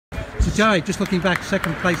Joey, just looking back,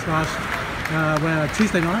 second place last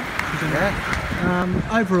Tuesday night.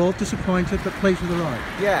 Overall disappointed, but pleased with the ride.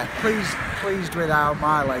 Yeah, pleased with how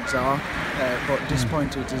my legs are, but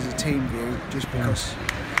disappointed as a team view, just because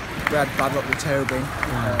we had bad luck with Toby.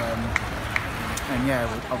 And yeah,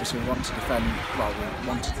 obviously we wanted to defend. Well, we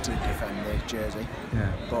wanted to defend the jersey.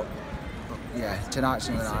 Yeah. But yeah, tonight's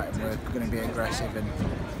another night, and we're going to be aggressive and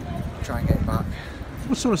try and get it back.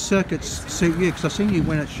 What sort of circuits suit you? Because I've seen you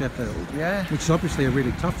win at Sheffield. Yeah. Which is obviously a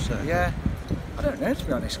really tough circuit. Yeah. I don't know, to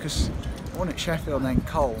be honest, because I won at Sheffield and then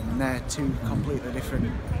Colne, and they're two completely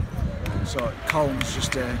different. So Colne's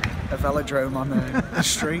just a velodrome on the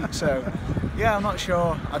street. So yeah, I'm not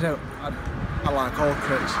sure. I like all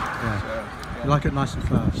crits. Yeah. So, yeah. You like it nice and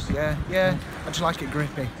fast. Yeah. I just like it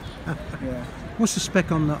grippy. Yeah. What's the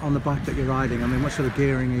spec on the bike that you're riding? I mean, what sort of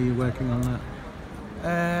gearing are you working on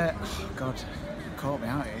that? Oh God, caught me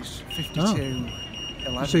out. It's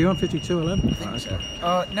 52.11. So you're on 52.11? I think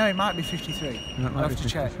so. No, it might be 53. I'll have to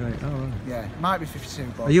check. Oh, right. Yeah, it might be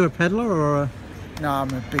 52. But are you a pedlar or a? No,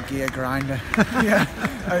 I'm a big gear grinder. Yeah,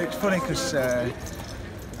 it's funny because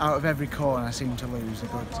out of every corner I seem to lose a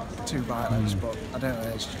good 2 bike lengths, but I don't know.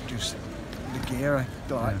 It's just the gear I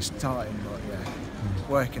like starting, but yeah,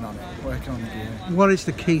 working on the gear. What is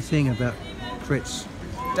the key thing about crits?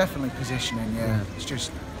 Definitely positioning. Yeah. It's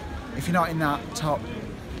just if you're not in that top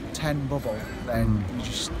 10 bubble, then you're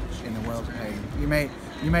just in a world of pain. You may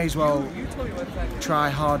as well try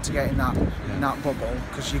hard to get in that bubble,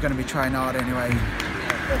 because you're going to be trying hard anyway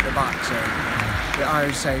at the back. So I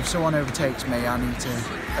always say, if someone overtakes me, I need to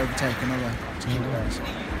overtake another to keep it there. So.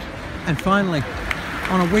 And finally,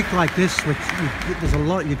 on a week like this, which there's a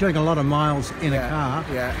lot, you're doing a lot of miles in a car.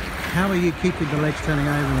 Yeah. How are you keeping the legs turning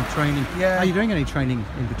over and training? Yeah. Are you doing any training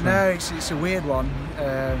in between? No, it's a weird one.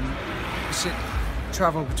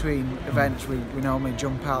 Travel between events, we normally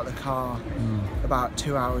jump out of the car about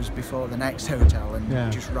 2 hours before the next hotel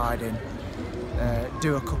and just ride in,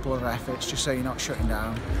 do a couple of efforts just so you're not shutting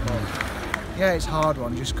down. But yeah, it's a hard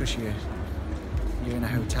one just because you're in a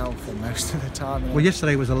hotel for most of the time. Well,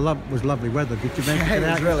 yesterday was lovely weather. Did you manage to get out?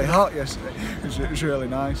 It was really hot yesterday. It was really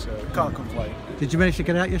nice, so can't complain. Did you manage to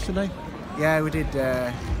get out yesterday? Yeah, we did.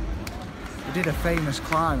 We did a famous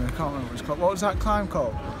climb. I can't remember what it was called. What was that climb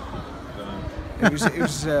called? It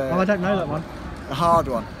was oh, I don't know that one. A hard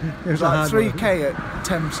one. It was like 3K at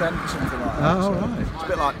 10%, something like that. Oh, right. It's a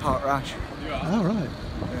bit like Park Rash. Oh, right.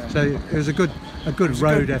 Yeah. So it was a good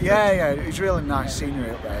road effort. Yeah, it was really nice scenery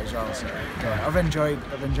up there as well. So yeah, I've enjoyed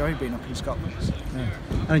being up in Scotland. So. Yeah.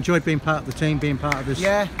 I enjoyed being part of the team, being part of this.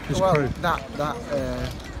 This crew. that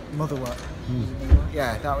Motherwell.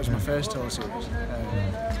 Yeah, that was my first Tour Series.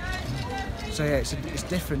 So yeah, it's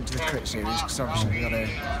different to the Crit Series because obviously you got to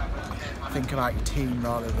think about your team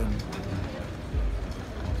rather than,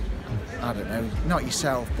 I don't know, not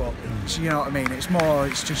yourself, but you know what I mean. It's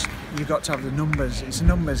just you've got to have the numbers. It's a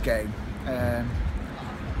numbers game.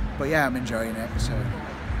 But yeah, I'm enjoying it. So.